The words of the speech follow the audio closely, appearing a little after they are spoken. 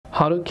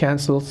How to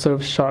cancel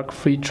Surfshark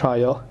free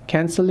trial.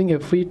 Canceling a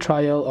free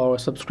trial or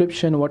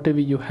subscription, whatever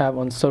you have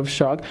on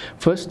Surfshark,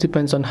 first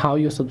depends on how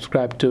you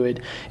subscribe to it.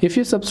 If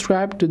you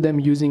subscribe to them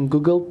using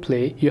Google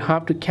Play, you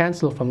have to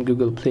cancel from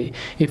Google Play.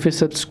 If you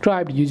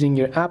subscribed using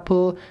your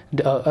Apple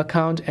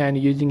account and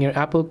using your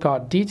Apple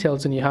card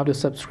details, then you have to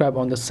subscribe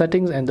on the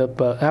settings and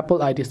the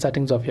Apple ID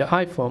settings of your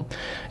iPhone.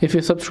 If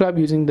you subscribe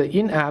using the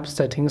in-app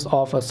settings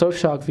of a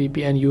Surfshark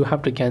VPN, you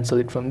have to cancel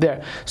it from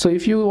there. So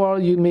if you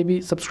may be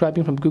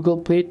subscribing from Google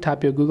Play, tap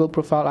your Google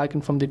profile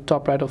icon from the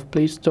top right of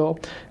Play Store,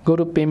 go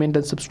to payment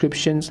and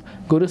subscriptions,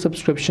 go to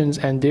subscriptions,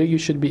 and there you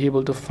should be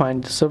able to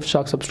find the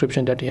Surfshark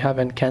subscription that you have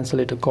and cancel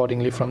it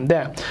accordingly from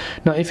there.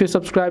 Now if you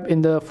subscribe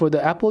for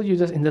the Apple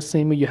users, in the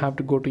same way you have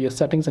to go to your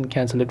settings and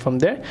cancel it from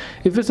there.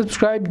 If you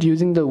subscribed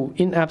using the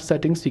in-app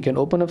settings, you can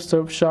open up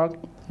Surfshark,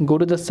 go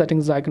to the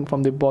settings icon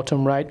from the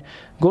bottom right,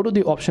 go to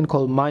the option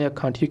called My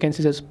Account. You can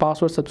see there's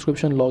password,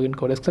 subscription, login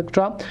code,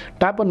 etc.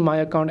 Tap on My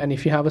Account, and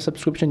if you have a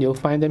subscription, you'll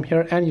find them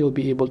here and you'll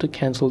be able to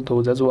cancel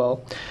those as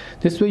well.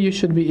 This way you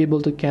should be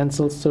able to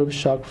cancel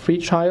Surfshark free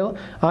trial.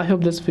 I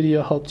hope this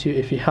video helped you.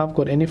 If you have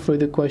got any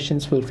further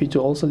questions, feel free to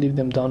also leave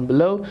them down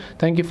below.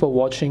 Thank you for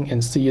watching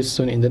and see you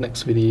soon in the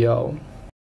next video.